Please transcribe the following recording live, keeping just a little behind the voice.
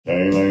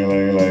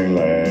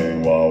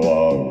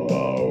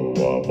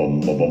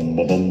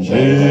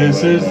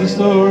This is the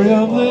story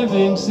of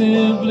living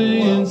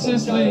simply in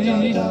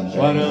Sicily.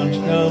 Why don't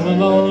you come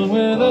along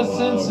with us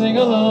and sing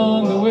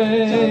along the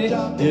way?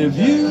 If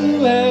you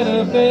had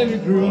a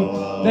favorite group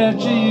that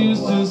you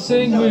used to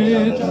sing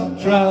with,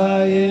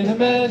 try and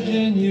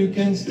imagine you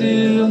can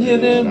still hear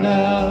them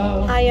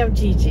now. Hi, I'm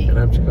Gigi. And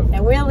I'm Chico.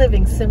 And we're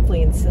living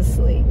simply in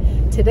Sicily.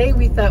 Today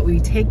we thought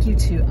we'd take you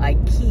to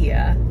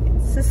Ikea,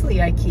 Sicily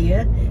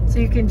Ikea, so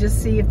you can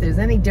just see if there's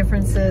any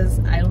differences.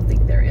 I don't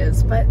think there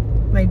is, but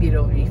maybe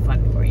it'll be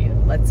fun for you.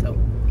 Let's hope.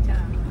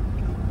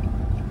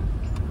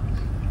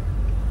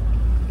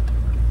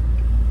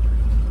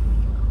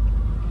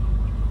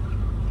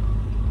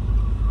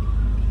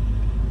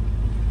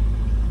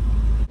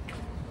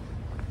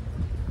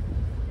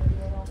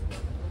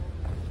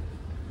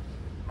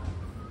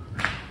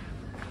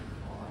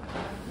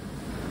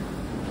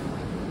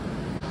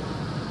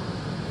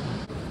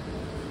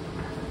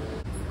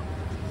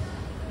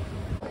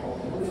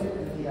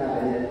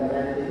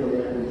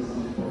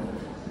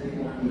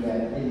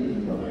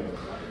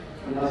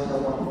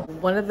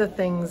 One of the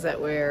things that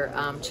we're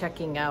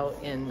checking out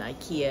in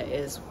Ikea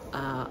is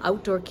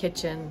outdoor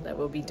kitchen that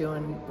we'll be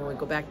doing when we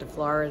go back to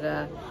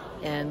Florida,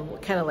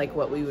 and kind of like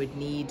what we would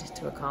need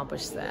to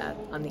accomplish that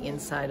on the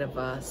inside of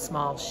a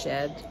small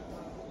shed.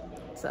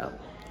 So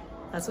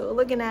that's what we're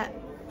looking at,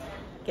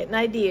 getting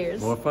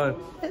ideas. More fun.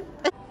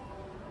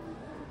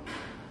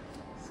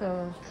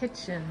 So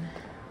kitchen.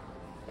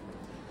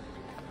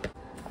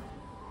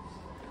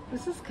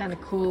 This is kind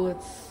of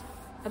cool.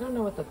 I don't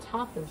know what the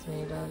top is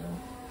made of.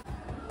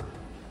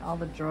 All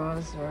the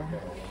drawers are,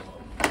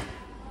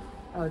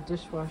 oh,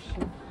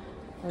 dishwasher,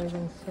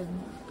 everything's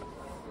hidden.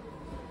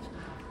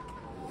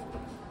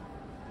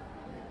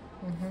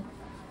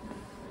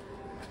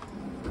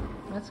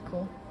 That's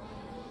cool.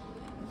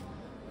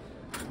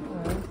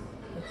 Alright,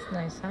 that's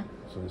nice, huh?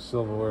 So the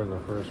silverware in the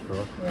first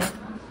drawer. Yeah.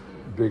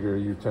 Bigger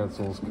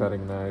utensils,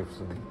 cutting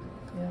knives, and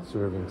Yeah.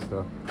 serving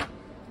stuff.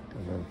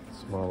 And then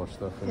smaller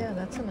stuff. Yeah,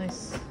 that's a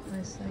nice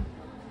thing.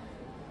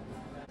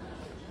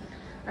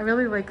 I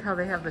really like how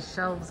they have the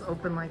shelves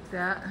open like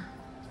that.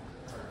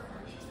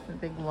 The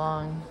big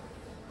long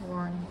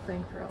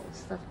thing for all the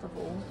stuff to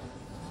hold.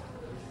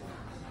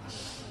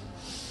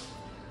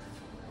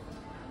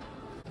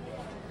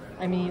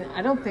 I mean,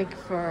 I don't think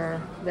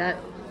for that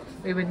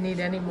we would need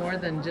any more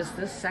than just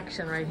this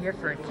section right here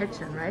for a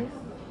kitchen, right?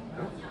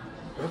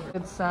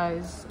 Good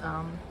size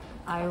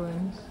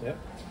island. Yep.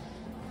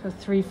 For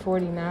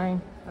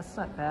 $3.49. That's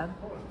not bad.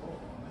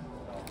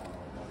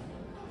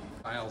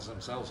 Tiles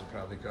themselves would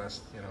probably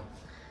cost,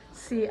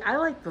 See, I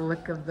like the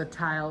look of the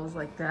tiles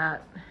like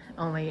that.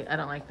 Only I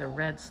don't like the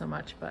red so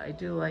much, but I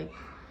do like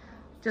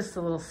just a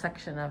little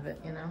section of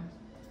it,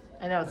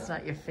 I know it's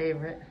not your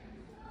favorite.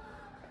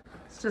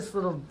 It's just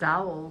little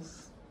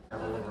dowels.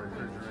 Have a little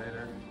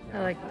refrigerator. I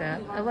like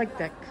that. I like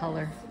that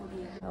color.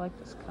 I like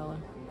this color.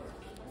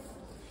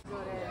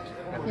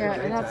 Yeah,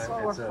 and that's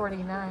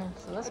 $4.49,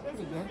 so that's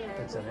pretty good.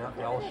 It's an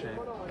L shape.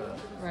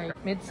 Right,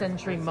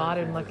 mid-century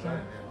modern looking.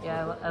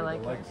 Yeah, I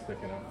like it.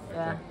 Sticking up.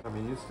 Yeah. I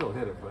mean, you still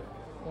hit it, but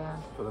Yeah,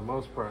 for the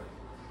most part,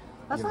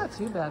 that's not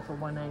too bad for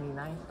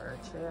 $1.99 for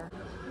a chair.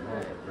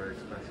 very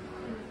expensive.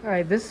 All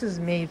right, this is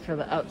made for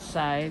the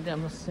outside,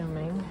 I'm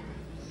assuming.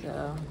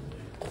 So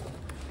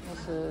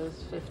this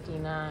is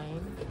 $59.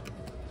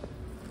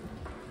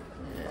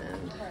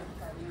 And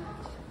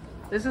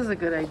this is a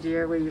good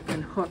idea where you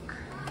can hook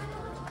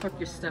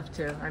your stuff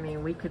to. I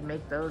mean, we could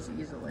make those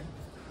easily,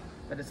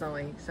 but it's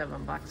only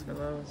 $7 for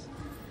those.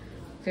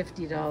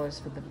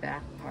 $50 for the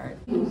back part.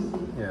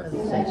 Yeah,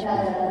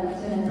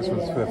 this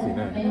one's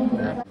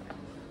 $59.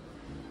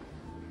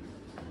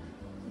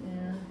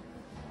 Yeah.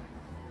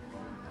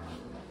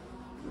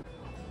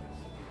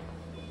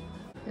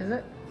 Is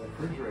it? The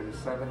refrigerator is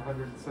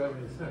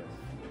 $776.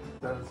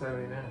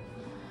 $779.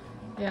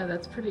 Yeah,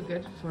 that's pretty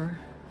good for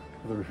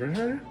The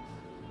refrigerator?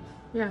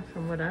 yeah,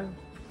 from what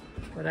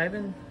I've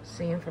been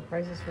seeing for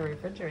prices for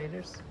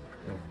refrigerators.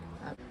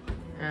 Yeah.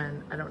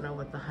 And I don't know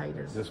what the height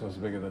is. This one's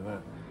bigger than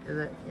that. Is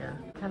it? Yeah.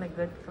 Kind of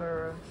good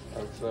for,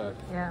 Outside.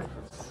 yeah.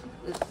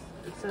 It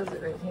says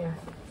it right here.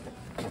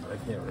 I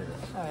can't read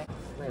it. All right.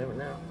 I don't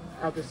know.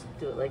 I'll just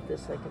do it like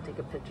this so I can take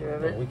a picture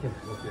of We it. can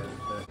look at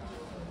it.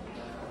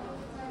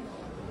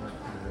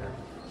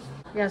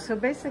 Yeah, so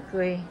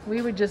basically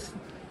we would just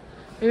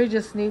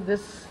need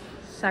this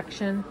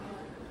section.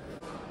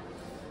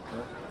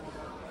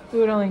 We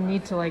would only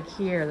need to like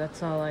here,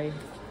 that's all I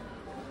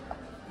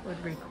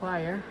would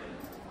require.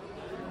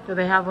 Do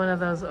they have one of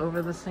those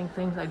over the sink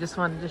things? I just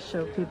wanted to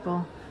show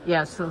people.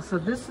 Yeah, so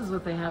this is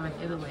what they have in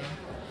Italy.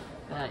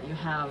 That you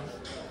have,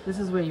 this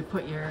is where you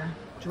put your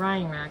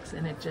drying racks,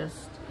 and it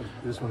just...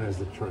 This one has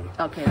the tray.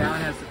 Okay, that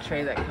one has the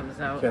tray that comes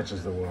out.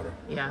 Catches the water.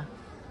 Yeah.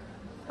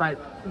 But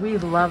we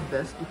love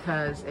this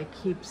because it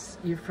keeps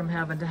you from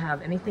having to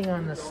have anything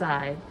on the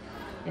side.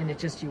 And it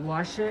just, you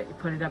wash it, you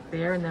put it up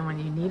there, and then when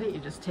you need it, you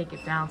just take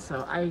it down.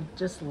 So I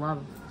just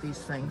love these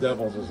things.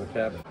 Doubles as a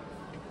cabinet.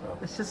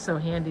 It's just so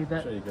handy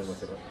that... So you can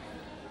look it up.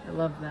 I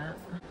love that.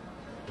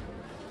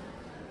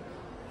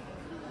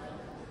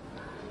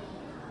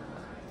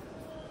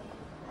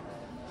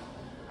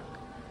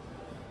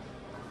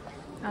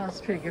 Oh,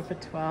 it's pretty good for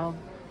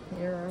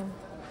 €12.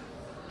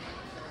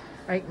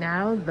 Right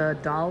now, the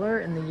dollar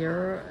and the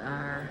euro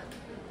are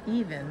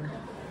even,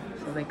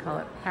 so they call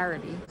it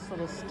parity. This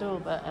little stool,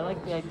 but I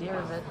like the idea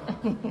of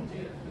it.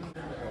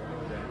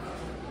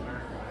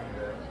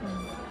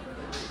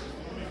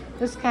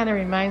 This kind of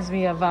reminds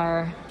me of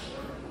our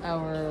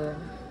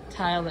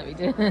tile that we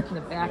did in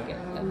the back at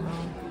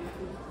home.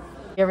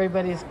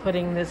 Everybody's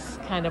putting this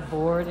kind of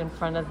board in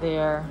front of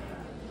their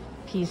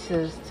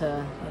pieces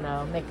to, you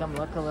know, make them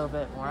look a little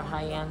bit more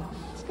high-end.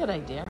 It's a good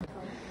idea.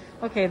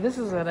 Okay, this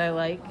is what I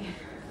like.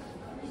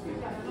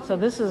 So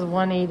this is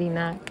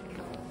 $189.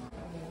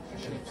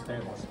 Cheap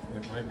stainless.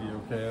 It might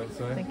be okay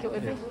outside. Think it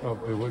would be? Oh,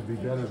 it would be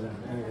better than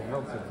anything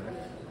else in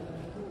there.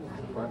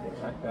 But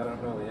I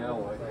don't know the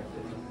alloy.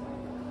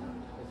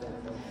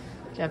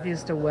 Jeff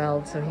used to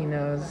weld, so he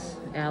knows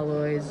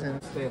alloys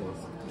and Stainless.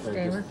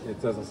 Stainless?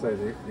 It doesn't say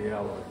the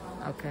alloy.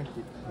 okay.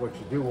 What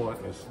you do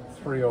want is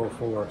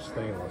 304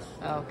 stainless.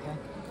 Oh, okay.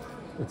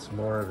 It's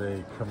more of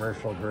a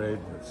commercial grade.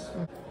 This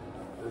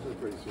is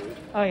pretty sweet.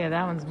 Oh yeah,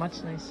 that one's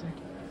much nicer.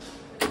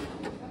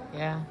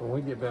 Yeah. When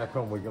we get back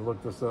home, we can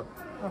look this up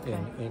Okay.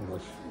 in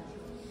English.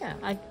 Yeah,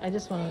 I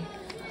just want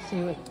to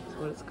see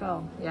what it's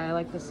called. Yeah, I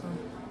like this one.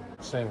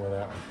 Same with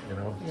that one, you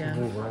know. Yeah. To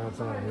move around, it's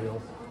on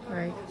wheels.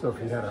 Right. So if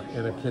you had it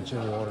in a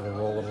kitchen, you wanted to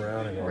roll it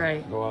around and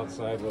Right. go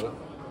outside with it.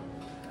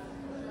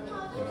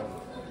 You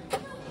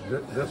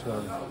know, this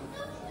one,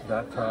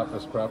 that top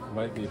is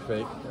might be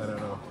fake. I don't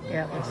know.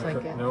 Yeah, it looks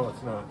like it. No,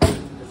 it's not.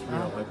 It's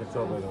real. I can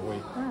tell by the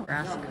weight. Oh,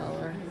 brass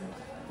color.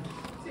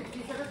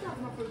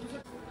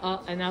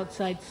 An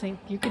outside sink.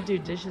 You could do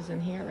dishes in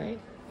here, right?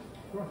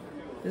 Sure.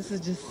 This is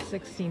just $69.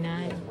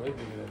 It's way bigger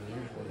than you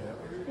usually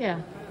have. Yeah.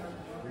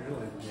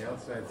 Usually the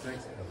outside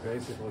sinks are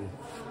basically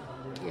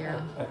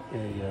Yeah.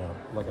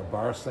 like a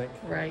bar sink.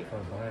 Right.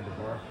 From behind the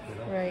bar. You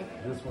know?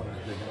 Right. This one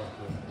is big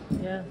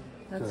enough Yeah.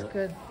 That's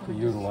good. to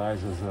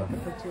utilize as a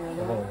Put you a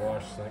little little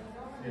wash sink.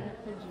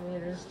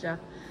 refrigerators, Jeff.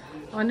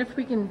 I wonder if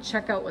we can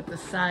check out what the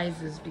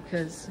size is,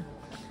 because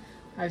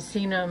I've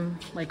seen them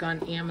like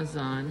on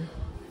Amazon.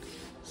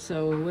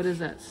 So what does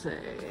that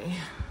say?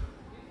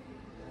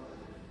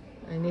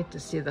 I need to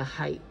see the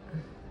height.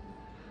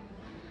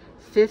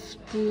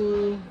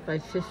 50 by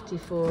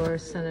 54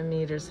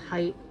 centimeters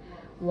height,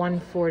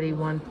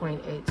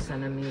 141.8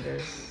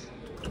 centimeters.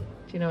 Do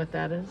you know what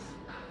that is?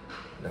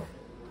 No.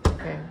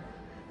 Okay.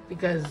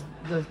 Because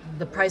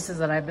the prices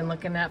that I've been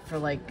looking at for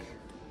like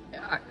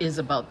is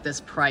about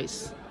this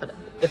price. But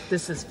if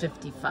this is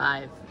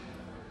 55,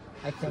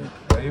 I think,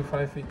 Are you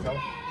 5 feet tall?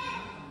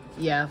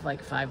 yeah,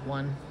 like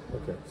 5'1".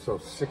 Okay, so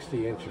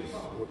 60 inches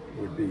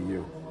would be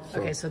you.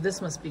 Okay, so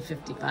this must be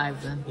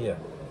 55 then. Yeah,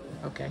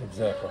 Okay.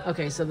 exactly.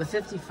 Okay, so the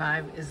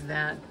 55 is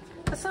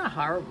that's not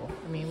horrible.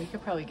 I mean, we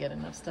could probably get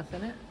enough stuff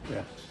in it.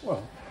 Yeah,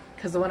 well,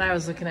 Because the one I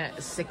was looking at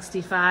is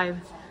 65,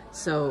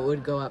 so it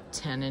would go up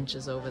 10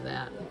 inches over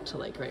that to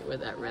like right where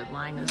that red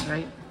line is,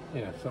 right?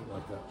 yeah, something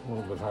like that. A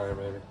little bit higher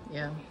maybe.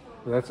 Yeah,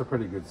 But that's a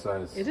pretty good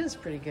size. it is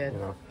pretty good. You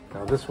know,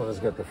 now this one has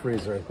got the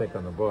freezer, I think,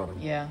 on the bottom.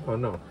 Yeah. Oh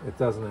no, it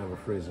doesn't have a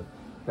freezer.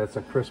 That's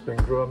a crisping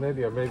drawer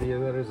maybe, or maybe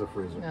that is a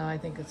freezer. No, I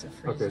think it's a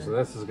freezer. Okay, so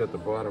this has got the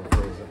bottom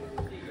freezer.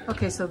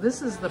 Okay, so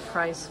this is the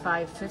price,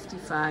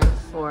 $555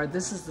 for,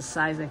 this is the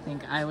size I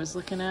think I was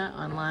looking at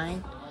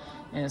online,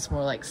 and it's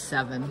more like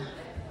 7.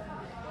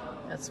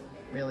 That's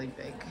really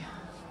big.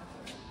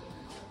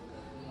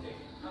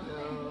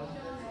 No,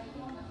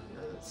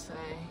 does it say?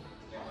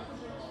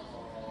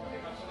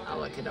 I'll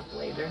look it up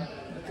later,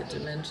 what the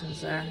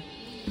dimensions are.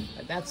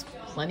 But that's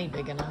plenty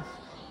big enough.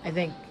 I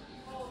think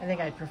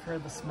I prefer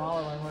the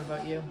smaller one. What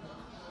about you?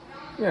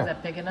 Yeah. Is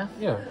that big enough?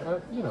 Yeah,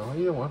 you know,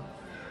 either one.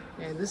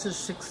 Yeah, this is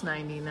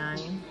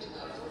 $6.99.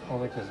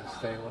 Only because it's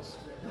stainless.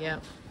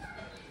 Yep.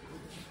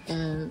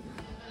 And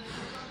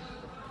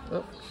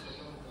oh.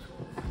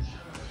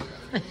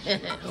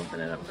 Open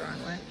it up the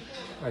wrong way.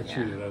 I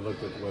cheated. I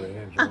looked at what a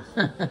hinge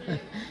was.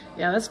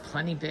 Yeah, that's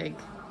plenty big.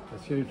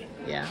 That's huge.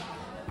 Yeah.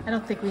 I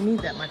don't think we need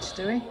that much,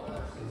 do we?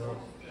 No.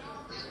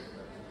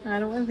 I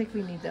don't think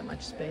we need that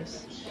much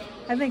space.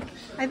 I think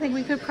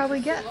we could probably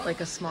get like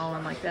a small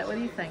one like that. What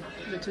do you think?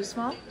 Is it too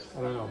small?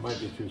 I don't know. It might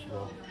be too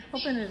small.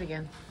 Open it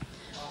again.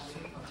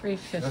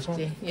 This one?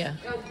 $3.50. Yeah.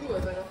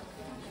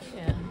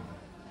 Yeah.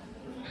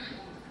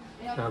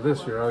 Now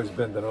this, you're always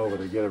bending over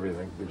to get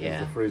everything because Yeah,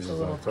 the it's freezer's a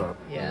little on top.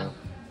 Yeah. You know?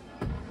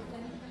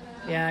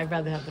 Yeah, I'd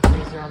rather have the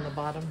freezer on the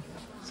bottom.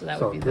 So that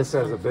So would be this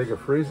this has one. a bigger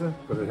freezer,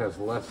 but it has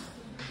less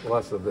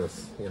of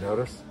this. You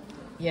notice?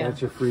 Yeah.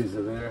 That's your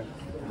freezer there.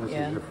 This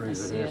Yeah, is your I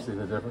freezer see here. it. See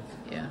the difference?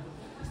 Yeah.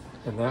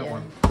 And that Yeah.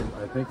 one,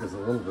 I think, is a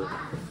little bit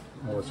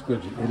more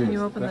squidgy. It Can is.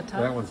 you open the that,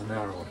 top? That one's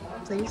narrower.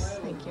 Please,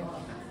 thank you.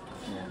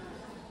 Yeah.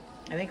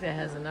 I think that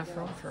has enough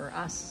room for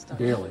us. Don't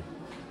you Barely.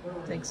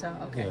 think so?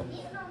 Okay.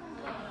 Yeah.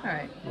 All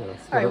right. Yeah, All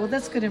right. Well,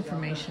 that's good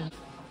information.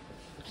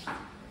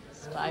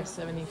 It's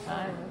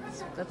 $5.75.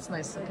 That's a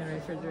nice looking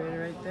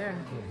refrigerator right there.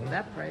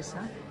 That price,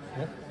 huh?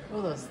 Yeah.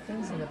 Oh, those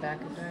things in the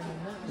back are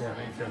driving nuts. Yeah,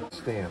 they can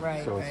stand.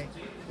 Right, so right.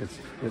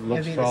 It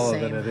looks Maybe taller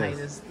the than same it height is.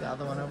 as the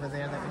other one over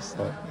there that we saw.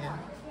 But- Yeah.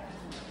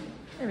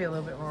 Maybe a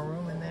little bit more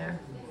room in there.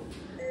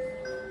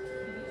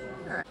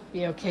 All right.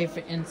 Be okay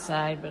for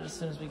inside, but as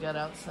soon as we got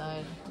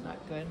outside, not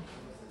good.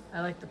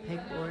 I like the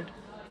pegboard.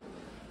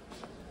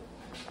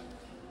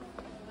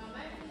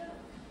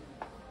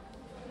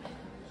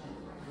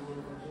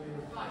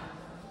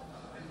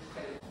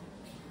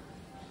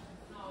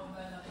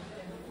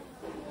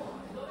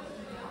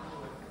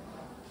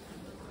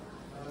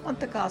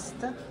 Quanto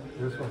costa?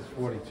 This one's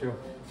 42.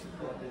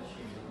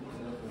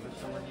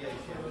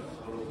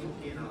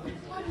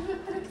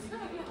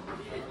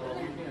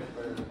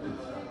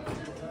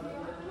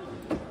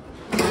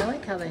 I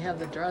like how they have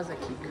the drawers that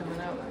keep coming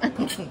out.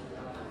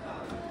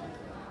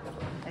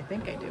 I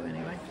think I do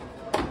anyway.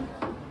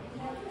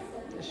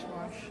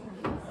 Dishwash.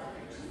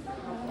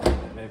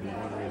 Maybe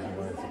one reason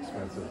why it's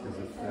expensive because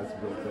that's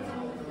built in.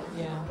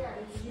 Yeah.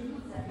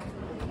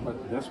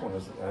 But this one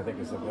is, I think,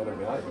 is a better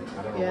value.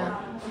 I don't know Yeah.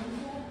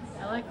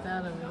 why. I like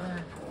that over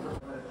there.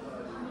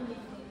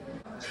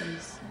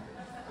 Cheese.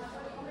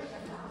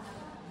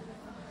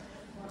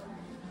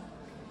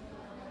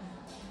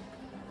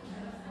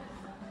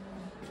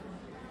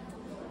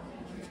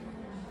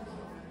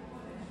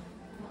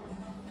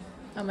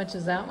 How much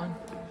is that one?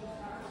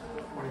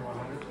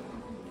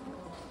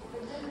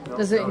 2,100.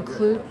 Does it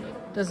include?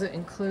 Does it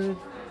include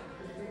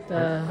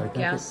the I think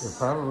gas? It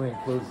probably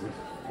includes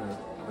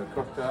the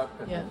cooktop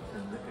and, Yeah.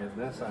 and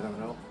this. I don't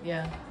know.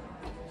 Yeah.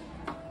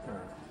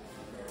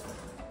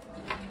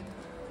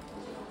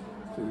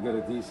 So you got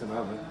a decent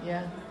oven.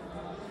 Yeah.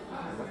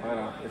 I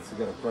don't. It's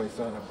got a price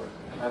on it,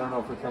 but I don't know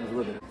if it comes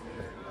with it.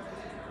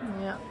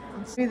 Yeah.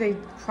 Maybe they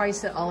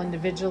price it all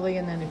individually,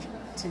 and then if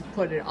to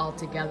put it all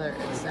together,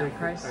 it's that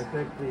price. I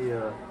think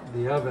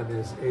the oven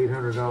is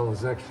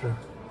 $800 extra.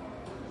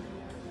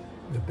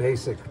 The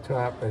basic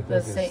top, I think,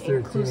 Let's is say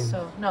 13.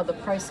 incluso. No, the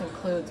price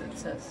includes. It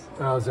says.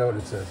 Oh, is that what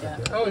it says? Yeah.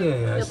 Okay. Oh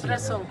yeah, I Il see.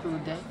 prezzo Yeah.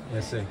 include I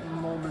see.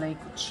 mobile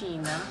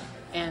cucina,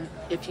 and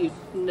if you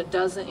it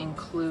doesn't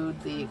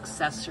include the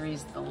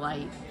accessories, the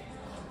light.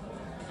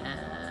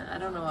 I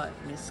don't know what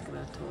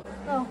miscreato.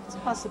 Well, it's a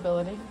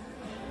possibility.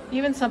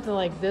 Even something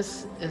like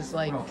this is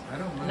like Well, I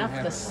don't mind enough the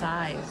having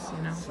size,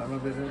 you know. Some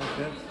of it in a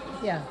bit,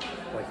 Yeah.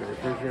 like a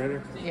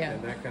refrigerator, Yeah.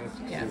 and that kind of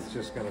stuff. Yeah. It's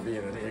just going to be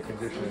in an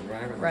air-conditioned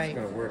environment. Right. It's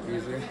going to work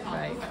easier.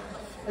 Right.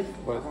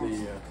 But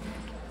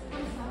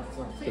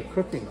the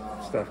cooking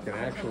stuff can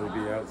actually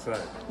be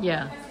outside.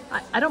 Yeah.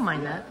 I don't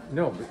mind that.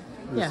 No, but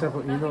the Yeah.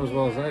 simple, you know as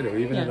well as I do,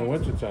 even in Yeah. the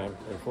wintertime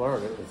in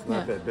Florida, it's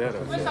not Yeah. that bad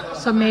outside.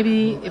 So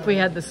maybe if we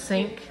had the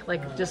sink,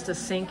 like just a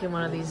sink in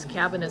one of these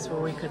cabinets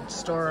where we could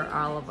store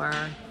all of our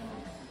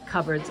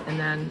cupboards, and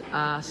then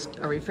a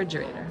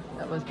refrigerator.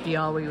 That would be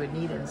all we would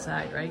need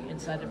inside, right?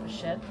 Inside of a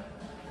shed.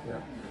 Yeah.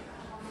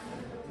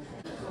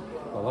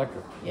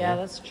 Electric. Yeah,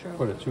 that's true.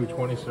 Put a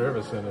 220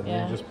 service in and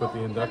Yeah. you just put the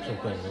induction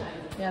thing in.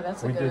 Yeah,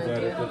 that's a We good did that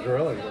idea. at the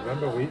drilling.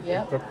 Remember, we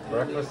Yep. cooked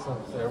breakfast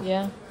and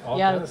Yeah, all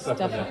yeah, kinds of it's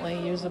stuff in there.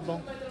 definitely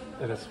usable.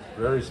 And it's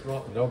very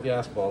small, no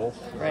gas bottles.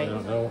 Right.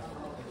 No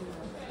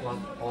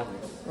plumbing.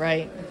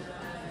 Right.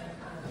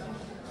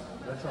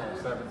 That's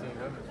almost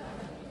 1,700.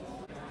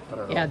 I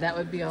don't know. Yeah, that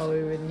would be all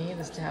we would need,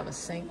 is to have a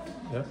sink,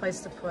 Yep.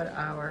 place to put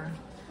our.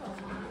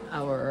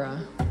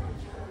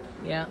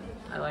 Yeah,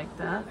 I like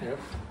that. Yep.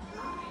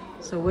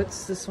 So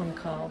what's this one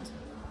called?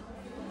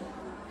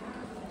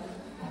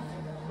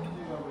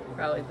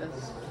 Probably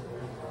this.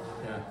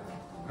 Yeah.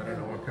 I don't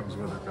know what comes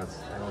with it. That's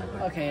the only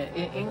thing. Okay,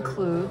 it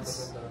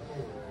includes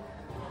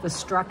the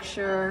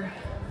structure,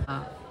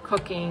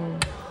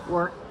 cooking,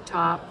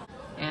 worktop,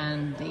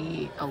 and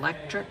the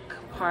electric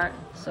part.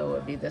 So it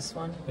would be this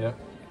one. Yeah.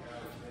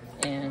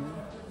 And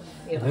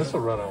And this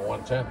will run on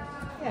 110.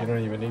 Yeah. You don't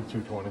even need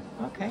 220.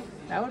 okay,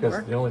 that would Because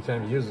work. the only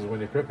time you use it is when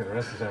you're cooking. The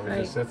rest of the time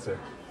it just Right. sits there.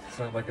 It's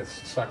not like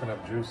it's sucking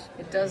up juice.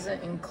 It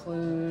doesn't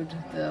include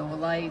the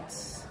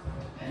lights,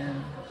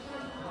 and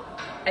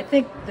I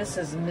think this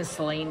is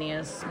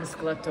miscellaneous,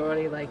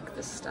 miscelatori, like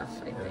this stuff,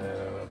 I think.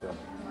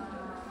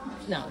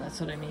 No, that's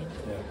what I mean.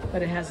 Yeah.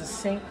 But it has a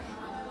sink,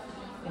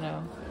 you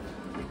know,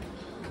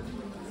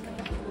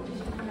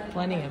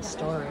 plenty of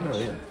storage. Oh,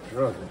 yeah.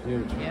 Drawers are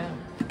huge. Yeah.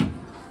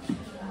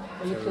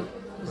 Well, you could,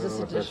 I is don't this know a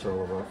what that's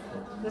all about.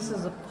 This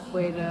is a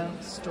way to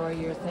store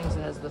your things.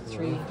 It has the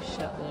three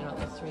shut, you know,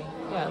 the three.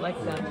 Yeah, I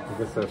like that. I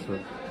guess that's what.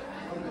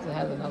 It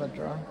has another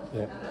drawer.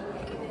 Yeah.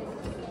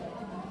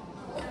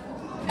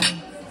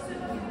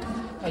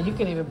 And you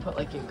can even put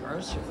like your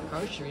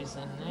groceries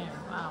in there.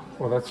 Wow.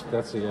 Well, that's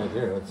the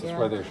idea. That's Yeah.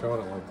 why they're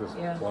showing it like this.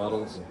 Yeah.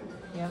 Bottles,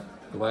 Yeah.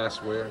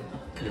 glassware,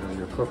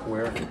 your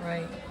cookware,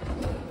 Right.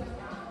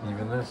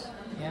 even this.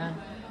 Yeah.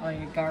 All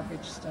your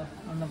garbage stuff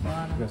on the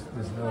bottom.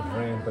 There's no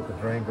drain, but the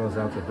drain goes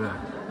out the back.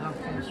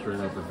 Okay. Straight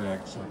out the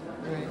back. So.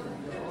 Right.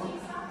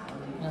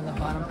 And the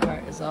bottom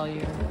part is all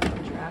your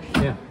trash.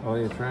 Yeah, all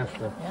your trash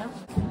stuff. Yeah.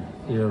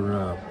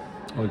 Your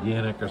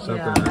organic or something.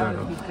 Yeah, I that don't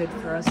would know. be good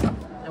for us,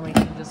 and we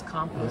can just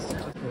compost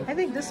it. I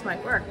think this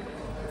might work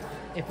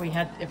if we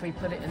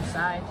put it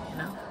inside, you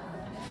know.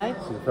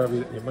 So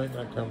you might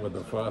not come with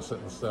the faucet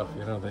and stuff,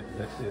 you know,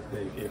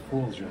 it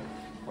fools you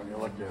when you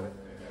look at it.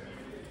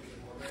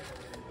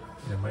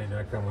 It might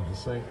not come with the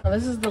sink. Well,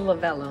 this is the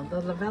Lavello.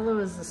 The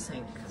Lavello is the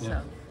sink. Yeah.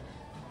 So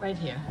right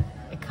here,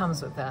 it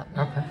comes with that.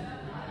 Okay.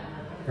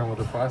 Come with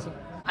the faucet?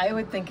 I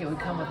would think it would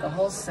come with the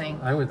whole sink.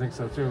 I would think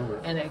so too.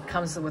 But... And it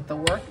comes with the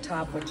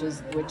worktop, which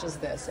is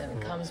this, and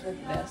it comes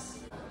with this.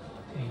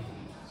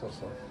 So.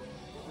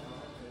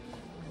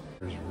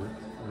 There's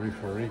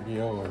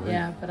Riforigio.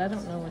 Yeah, but I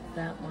don't know what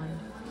that one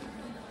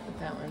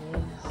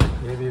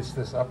is. Maybe it's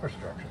this upper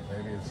structure.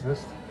 Maybe it's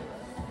this.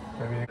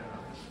 Maybe.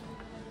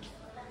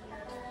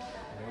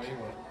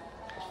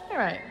 All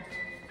right.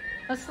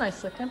 That's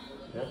nice looking.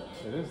 Yep,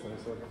 it is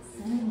nice looking.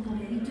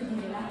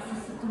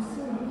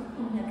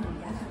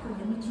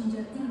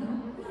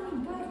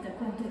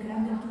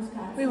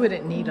 We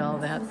wouldn't need all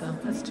that though.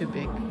 That's too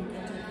big.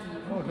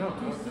 Oh no,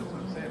 that's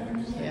what I'm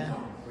saying. Yeah.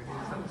 We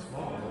need something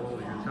small, a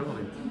little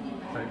utility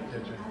type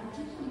kitchen.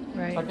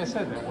 Right. Like I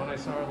said, that one I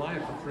saw online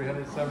for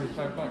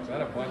 $375.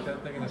 I'd have bought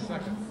that thing in a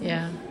second.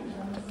 Yeah.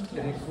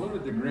 It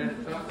included the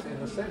granite tops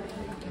and the sink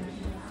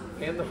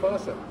and the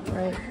faucet.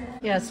 Right.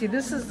 Yeah, see,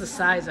 this is the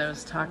size I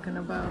was talking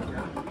about.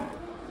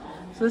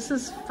 So this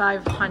is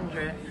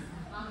 500.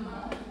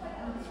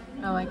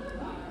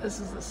 This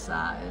is the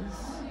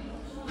size.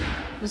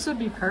 This would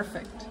be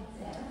perfect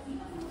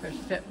for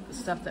fit the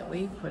stuff that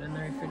we put in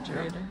the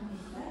refrigerator.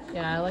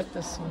 Yeah, I like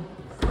this one.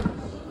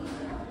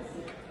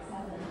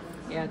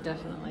 Yeah,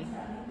 definitely.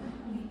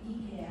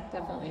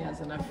 Definitely has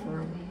enough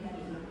room.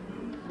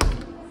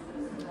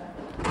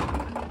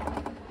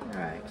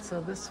 Alright,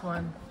 so this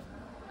one.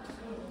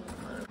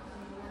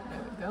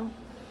 There we go.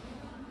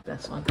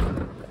 This one.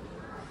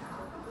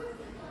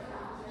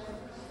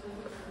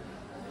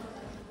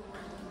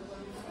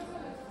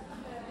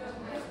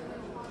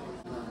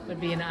 Would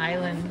be an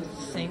island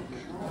sink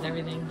with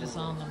everything just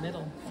all in the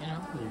middle, you know?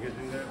 You could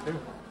do that too.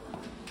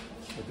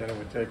 But then it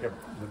would take up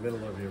the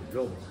middle of your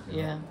building.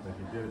 Yeah. If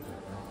you did it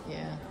that way.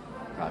 Yeah.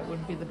 Probably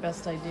wouldn't be the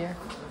best idea.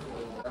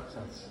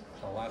 Since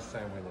the last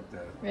time we looked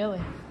at it.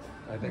 Really?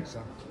 I think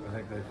so. I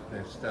think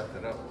they've stepped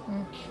it up.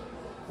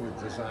 With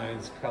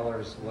designs,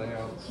 colors,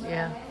 layouts.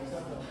 Yeah.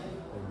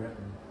 They've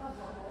gotten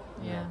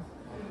Yeah.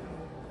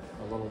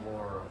 a little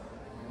more.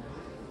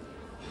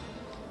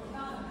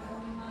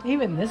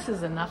 Even this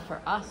is enough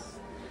for us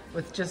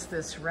with just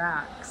this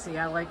rack. See,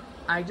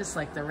 I just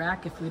like the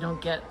rack if we don't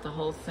get the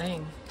whole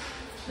thing.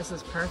 This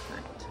is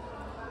perfect.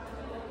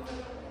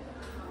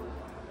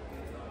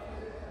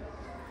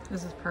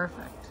 This is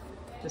perfect.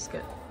 Just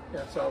get.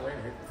 Yeah, it's all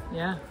in here.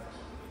 Yeah.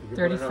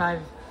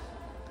 35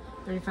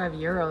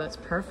 euro, that's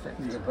perfect.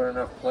 You can put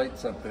enough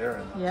plates up there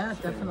and yeah,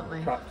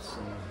 definitely. Cups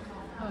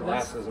and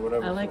glasses or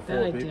whatever. I like for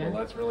that 4 idea. people.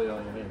 That's really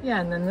all you need. Yeah,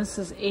 and then this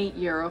is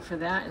 €8 for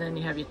that, and then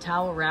you have your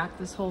towel rack,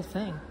 this whole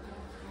thing.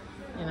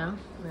 You know,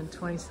 and then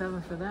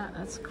 27 for that.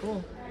 That's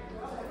cool.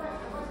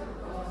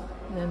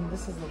 And then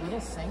this is the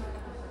little sink.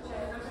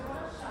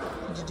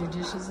 Did you do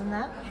dishes in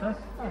that? Sure.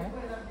 All right.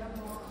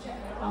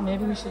 Well,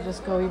 maybe we should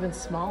just go even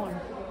smaller.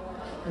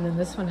 And then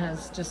this one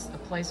has just a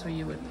place where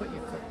you would put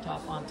your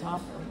cooktop on top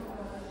of.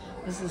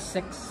 This is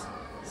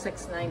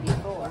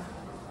 $694.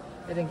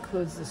 It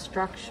includes the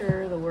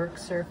structure, the work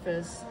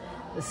surface,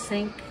 the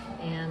sink,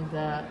 and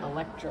the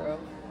electro.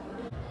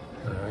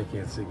 I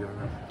can't see good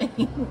enough.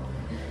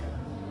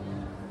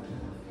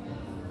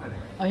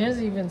 Oh, here's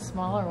an even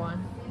smaller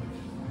one.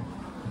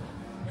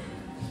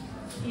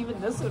 Even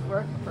this would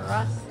work for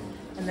us.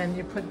 And then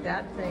you put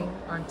that thing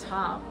on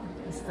top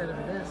instead of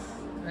this,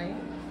 right?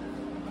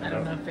 I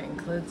don't know if it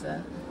includes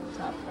the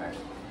top part.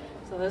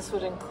 So this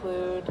would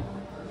include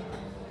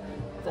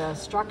the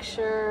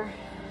structure,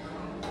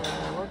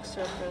 the work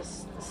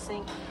surface, the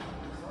sink.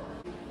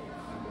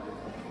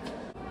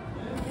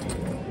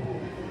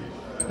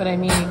 But I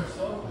mean,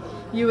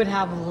 you would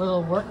have a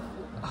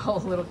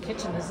whole little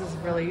kitchen. This is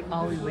really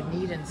all we would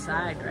need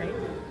inside, right?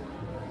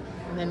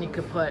 And then you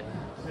could put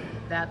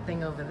that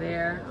thing over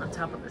there on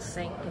top of the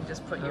sink and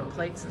just put your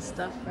plates and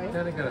stuff, right?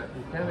 You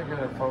kind of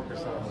gotta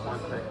focus on one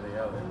thing or the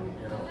other,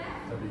 you know,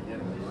 to begin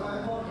with.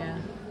 Yeah.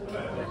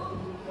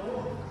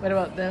 What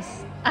about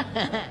this?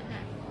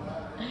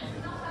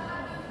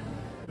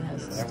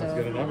 Has a That stove. one's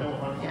good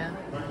enough. Yeah.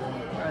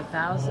 For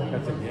 1,000.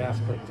 That's a gas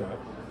cooktop.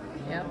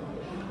 Yep.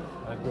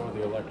 I'd go with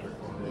the electric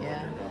one.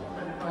 Yeah.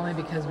 Only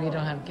because we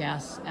don't have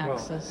gas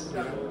access.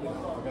 Well,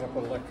 we're gonna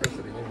put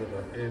electricity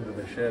into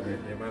the shed.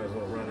 You might as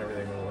well run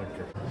everything on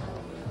electric.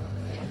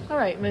 All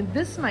right, I mean,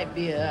 this might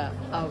be a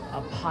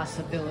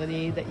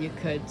possibility that you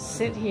could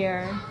sit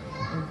here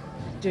and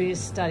do your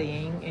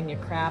studying and your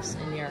crafts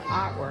and your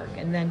artwork,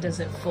 and then does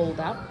it fold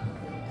up?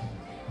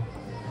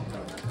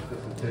 This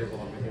is the table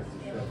up against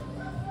the shed.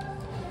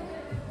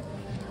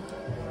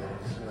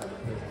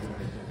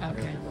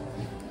 Okay.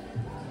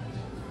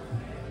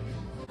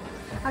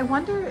 I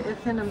wonder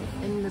if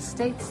in the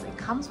States it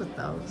comes with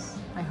those.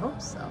 I hope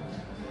so.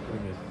 What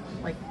do you mean?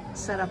 Like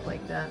set up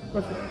like that.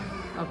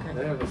 Okay.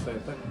 They have the same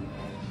thing.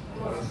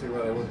 I don't see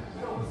why they wouldn't.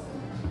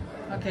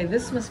 Okay,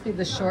 this must be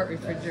the short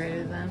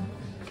refrigerator then.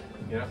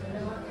 Yeah.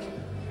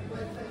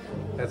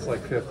 That's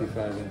like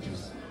 55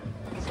 inches.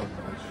 Something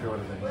that's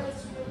shorter than that.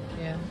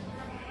 Yeah.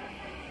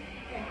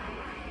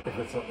 If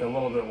it's a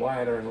little bit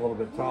wider and a little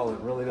bit taller,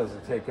 it really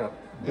doesn't take up.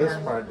 This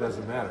part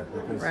doesn't matter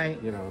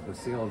because you know the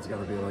ceiling's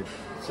going to be like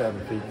 7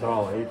 feet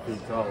tall, 8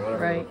 feet tall, whatever.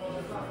 Right.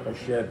 A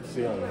shed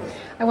ceiling is.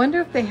 I wonder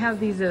if they have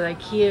these at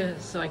IKEA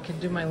so I can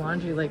do my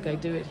laundry like I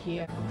do it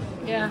here.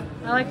 Yeah,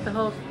 I like the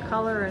whole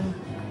color and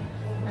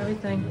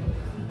everything.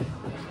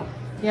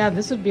 Yeah,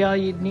 this would be all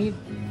you'd need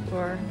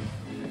for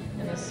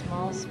in a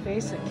small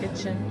space, a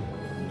kitchen.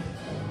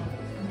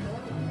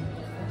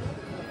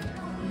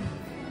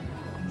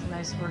 It's a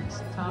nice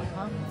worktop,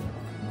 huh?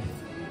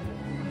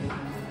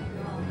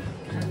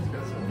 It's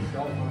got some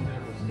shelf on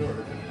there for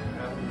storage and you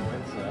have to go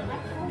inside.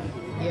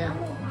 Yeah.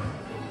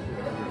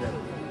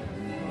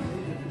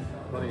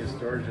 Plenty of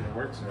storage in the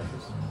work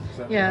surface. Is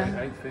that the right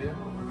height for you?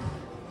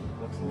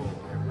 Looks a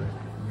little weird,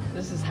 right?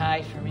 This is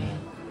high for me.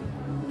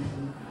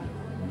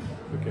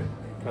 Okay,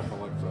 cut the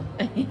legs up.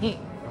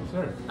 I'm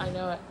sorry. I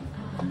know it.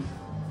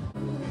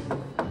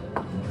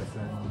 What's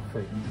that?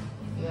 Fake.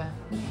 Yeah.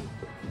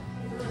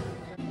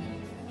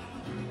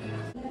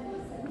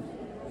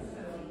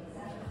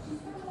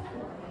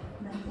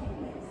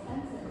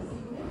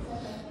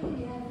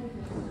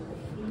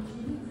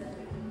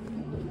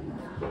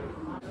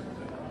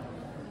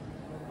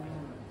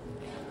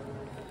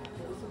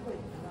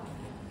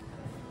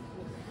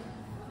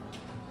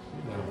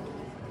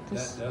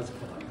 That does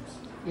collapse.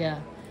 Yeah.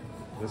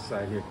 This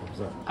side here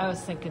comes up. I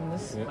was thinking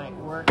this might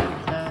work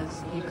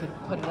because you could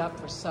put it up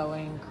for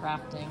sewing,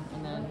 crafting,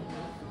 and then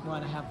you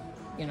want to have,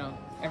 you know,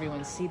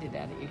 everyone seated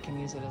at it. You can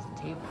use it as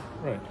a table.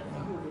 Right.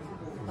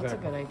 That's a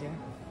good idea.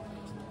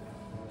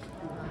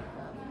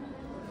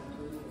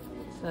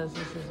 It says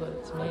this is what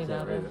it's made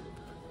out of.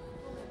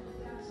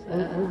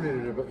 We'll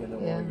read it a bit and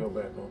then when we go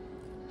back home.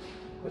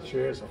 The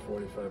chairs are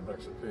 $45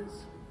 a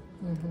piece.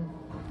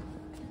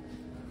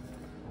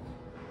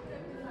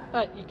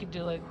 But you could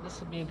do like, this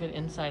would be a good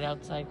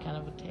inside-outside kind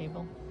of a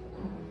table.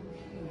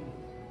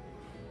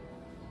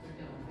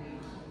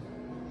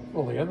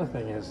 Well, the other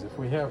thing is, if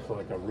we have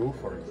like a roof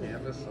or a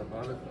canvas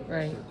above it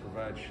Right. to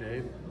provide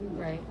shade,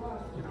 Right.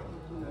 you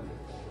know,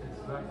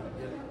 it's not going to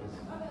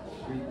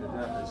get beat to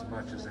death as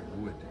much as it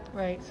would.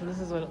 Right, so this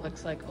is what it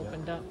looks like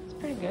opened up. It's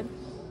pretty good.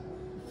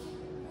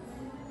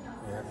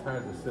 Yeah, it's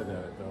hard to sit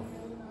at it though.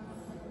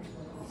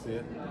 You see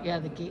it? Yeah,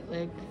 the gate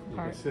leg You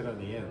part. can sit on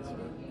the ends,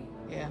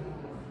 but Yeah.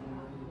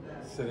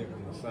 sitting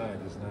from the side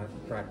is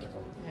not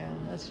practical. Yeah,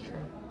 that's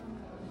true.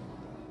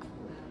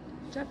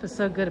 Jeff is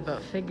so good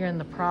about figuring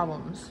the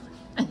problems.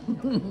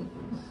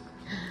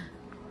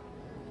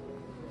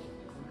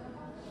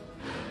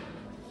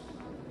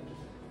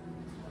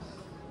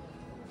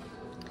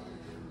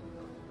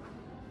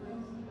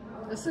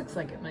 This looks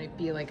like it might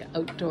be like an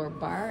outdoor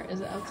bar.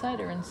 Is it outside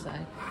or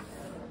inside?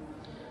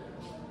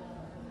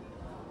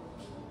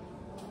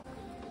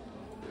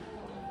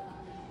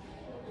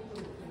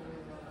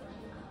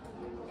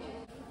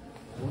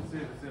 We'll see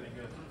if it's any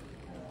good.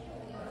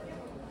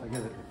 I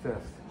give it a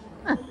test.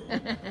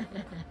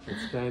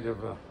 It's kind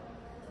of,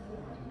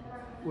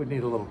 would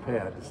need a little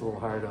pad. It's a little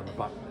hard on the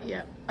button.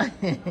 Yep.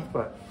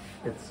 But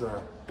it's,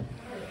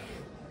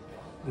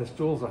 the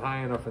stools are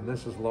high enough and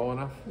this is low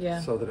enough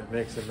so that it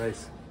makes a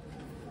nice,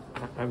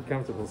 I'm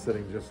comfortable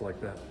sitting just like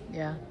that.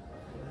 Yeah.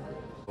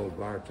 Old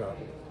bar top.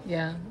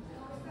 Yeah.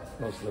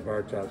 Most of the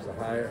bar tops are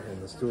higher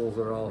and the stools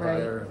are all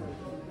higher.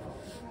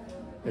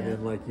 And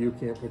then like you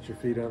can't put your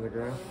feet on the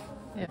ground.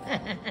 Yeah.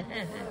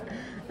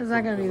 It's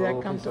not going to be There's a that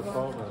little piece of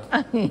comfortable.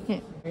 foam in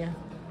it. Yeah,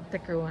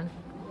 thicker one.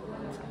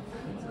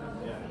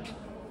 Yeah.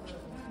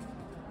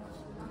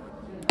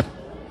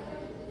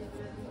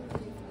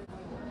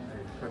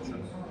 Put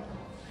some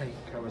paint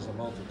covers a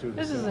multitude.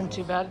 This isn't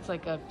too bad. It's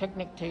like a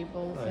picnic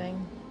table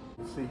thing.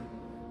 You see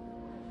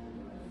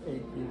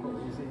 8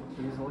 people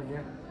easily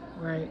here,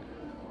 Right,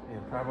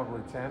 and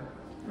probably 10.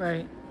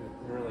 right.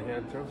 If you really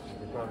had to, you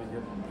could probably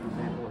get 2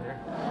 people here.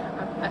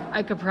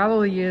 I could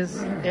probably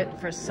use it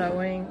for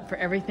sewing, for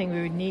everything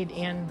we would need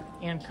and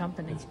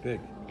company. It's big.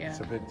 Yeah. It's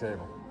a big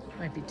table.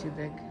 Might be too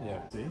big.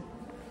 Yeah. See?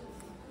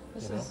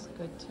 This You know? is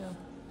good too.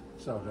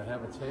 So to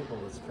have a table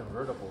that's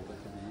convertible that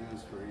can be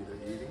used for either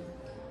eating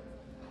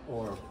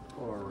or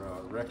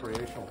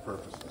recreational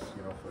purposes,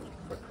 you know,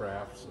 for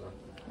crafts.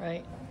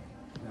 Right.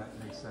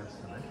 That makes sense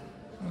to me.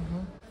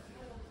 Mm-hmm.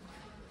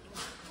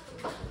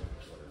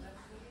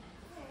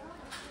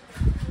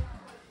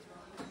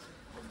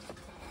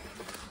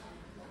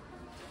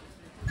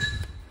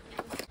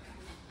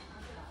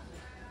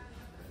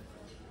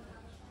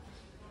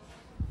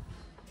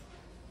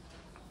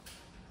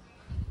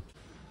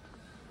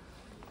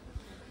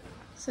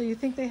 So you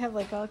think they have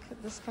like all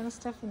this kind of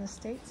stuff in the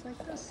States like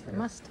this? They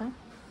must, huh?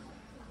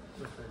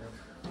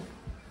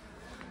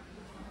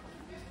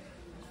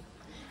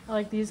 I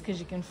like these because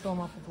you can fill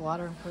them up with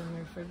water and put them in the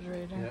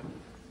refrigerator. Yeah.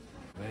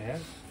 They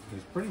have.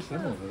 It's pretty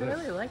similar to I this.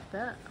 really like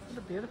that. What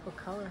a beautiful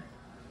color.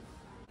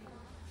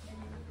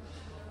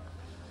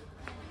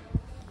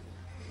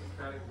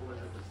 Cutting board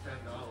that was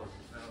 $10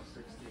 is now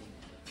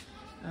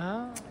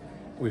 $16. Oh.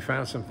 We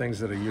found some things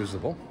that are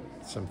usable.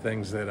 some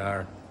things that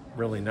are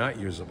really not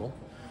usable.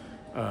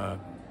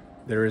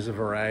 There is a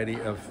variety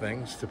of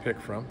things to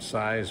pick from,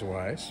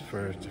 size-wise,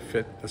 to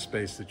fit the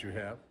space that you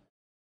have.